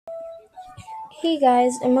Hey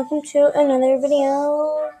guys, and welcome to another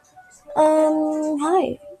video.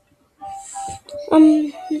 Hi.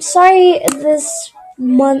 Sorry this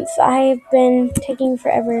month I've been taking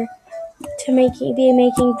forever to be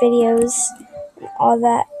making videos and all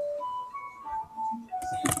that.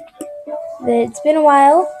 It's been a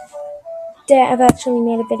while that I've actually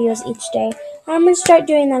made videos each day. I'm gonna start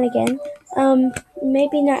doing that again.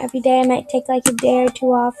 Maybe not every day. I might take like a day or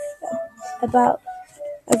two off, about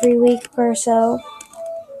every week or so.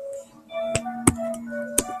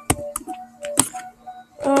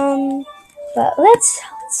 But let's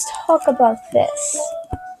talk about this.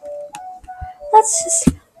 Let's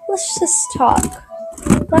just talk.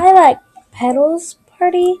 Lilac Petals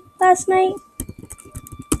party last night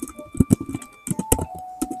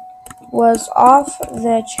was off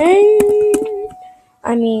the chain.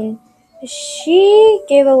 I mean, she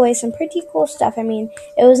gave away some pretty cool stuff. I mean,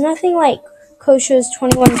 it was nothing like Kosho's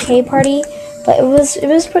 21K party, but it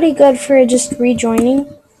was pretty good for just rejoining.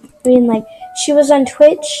 I mean, like, she was on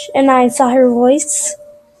Twitch and I saw her voice.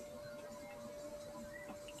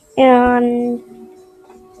 And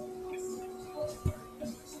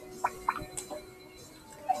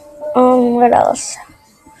what else?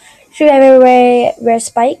 She gave away rare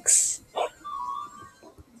spikes.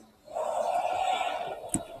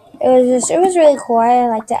 It was really cool. I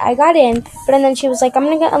liked it. I got in, but then she was like, I'm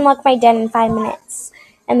gonna unlock my den in 5 minutes.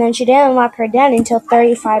 And then she didn't unlock her den until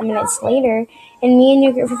 35 minutes later. And me and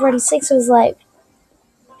Yogurt for 46 was like,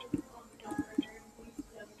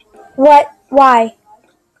 what? Why?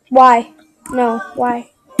 No,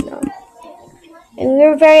 why? No. And we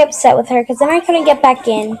were very upset with her because then I couldn't get back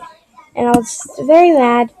in. And I was very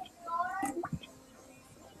mad.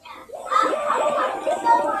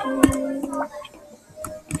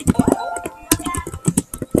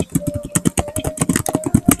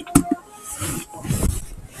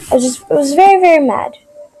 I was very, very mad.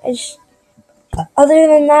 Other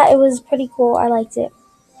than that, it was pretty cool. I liked it.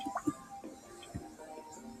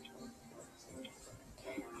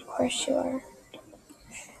 Of course you are.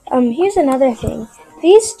 Here's another thing.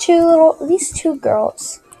 These two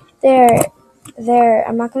girls,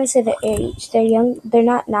 I'm not gonna say their age. They're young. They're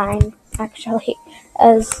not 9, actually.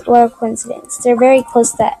 As what a coincidence. They're very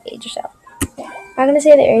close to that age, so I'm not gonna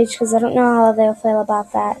say their age because I don't know how they'll feel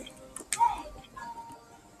about that.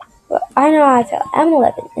 But I know how I feel. I'm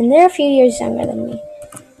 11, and they're a few years younger than me.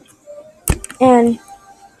 And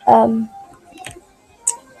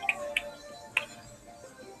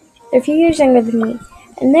they're a few years younger than me,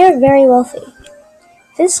 and they're very wealthy.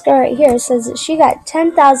 This girl right here says that she got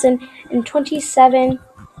 $10,027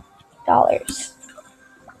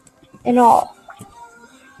 in all.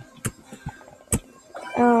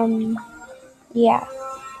 Yeah.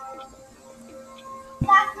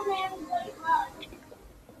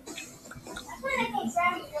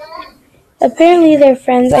 Apparently they're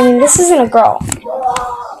friends. I mean, this isn't a girl.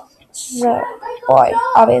 This is a boy,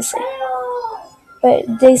 obviously.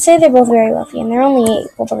 But they say they're both very wealthy, and they're only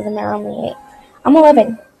 8. Both of them are only 8. I'm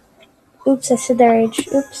 11. Oops, I said their age.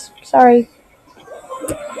 Oops, sorry.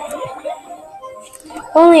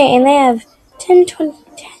 Only 8, and they have 10, 20,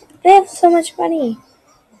 10. They have so much money.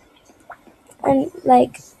 And,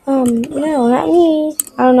 like, no, not me.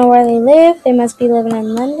 I don't know where they live. They must be living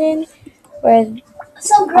in London. Where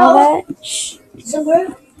all that. Shh.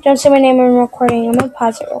 Don't say my name when I'm recording. I'm gonna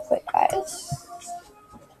pause it real quick, guys.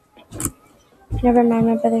 Never mind,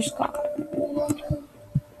 my brother's gone.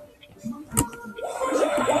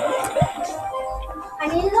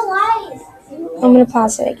 I'm gonna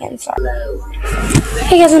pause it again, sorry.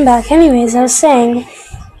 Hey guys, I'm back. Anyways, I was saying.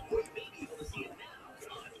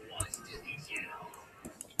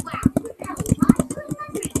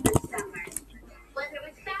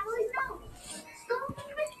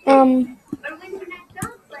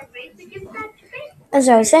 As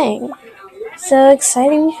I was saying, so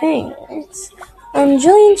exciting things.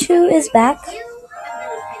 Julian 2 is back.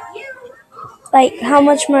 Like, how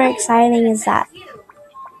much more exciting is that?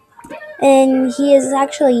 And he is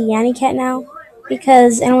actually Yanny Cat now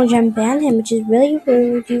because Animal Jam banned him, which is really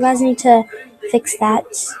rude. You guys need to fix that.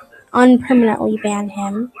 Unpermanently ban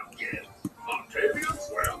him.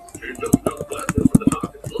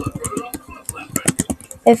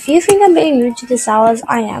 If you think I'm being rude to the Salas,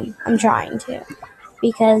 I am. I'm trying to.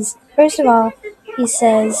 Because, first of all, he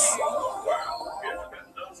says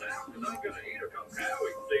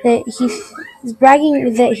that he's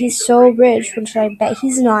bragging that he's so rich, which I bet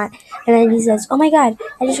he's not. And then he says, oh my god,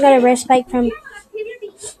 I just got a rare spike from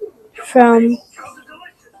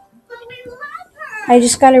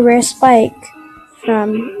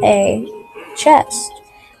a chest.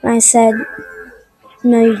 And I said,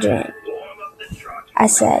 no you didn't. I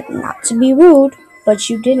said, not to be rude, but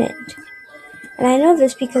you didn't. And I know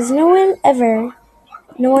this because no one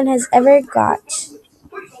has ever got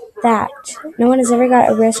that. No one has ever got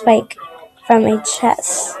a rare spike from a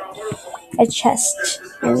chest. From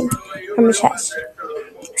a chest.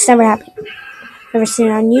 It's never happened. Never seen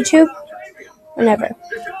it on YouTube, or never.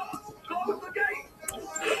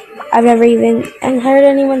 I've never even heard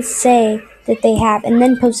anyone say that they have and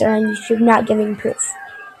then post it on YouTube not giving proof.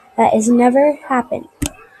 That has never happened.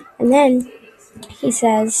 And then he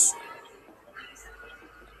says,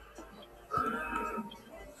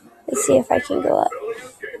 let's see if I can go up.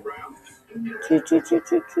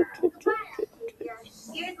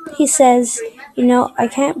 He says, I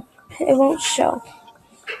can't, it won't show.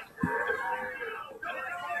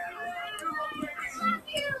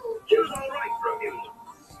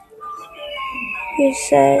 He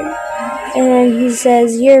said, and then he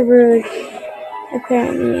says, you're rude.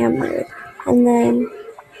 Apparently I'm rude. And then,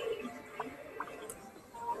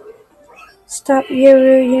 stop, you're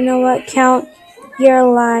rude, you know what, Count, you're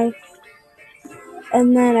a lie.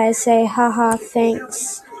 And then I say, haha,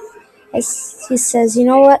 thanks. He says, you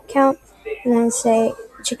know what, Count? And I say,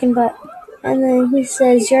 chicken butt. And then he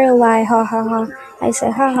says, you're a lie, ha ha ha. I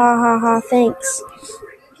say, ha ha ha ha, thanks.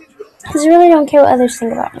 Because I really don't care what others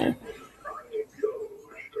think about me.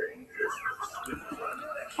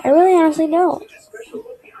 I really honestly don't.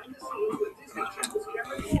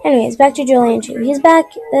 Anyways, back to Julian 2. He's back.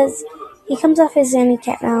 He comes off his Zanny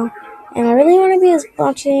cat now. And I really want to be his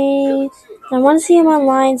watching. I want to see him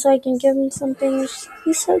online so I can give him something.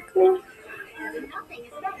 He's so cool. And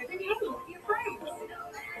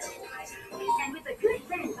with a good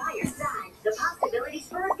friend by your side, the possibilities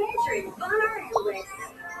for adventure are endless.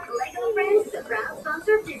 Lego Friends is a proud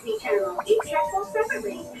sponsor of Disney Channel. Each set sold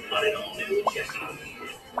separately.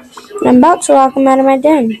 And I'm about to lock him out of my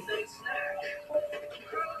den.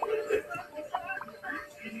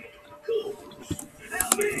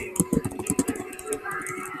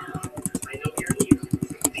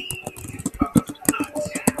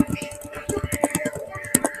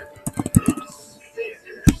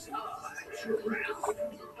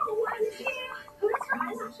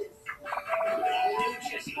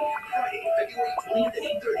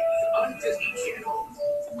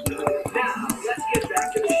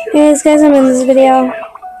 Anyways, guys, I'm in this video.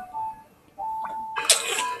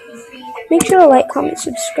 Make sure to like, comment,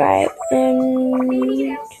 subscribe,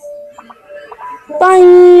 and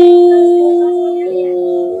bye!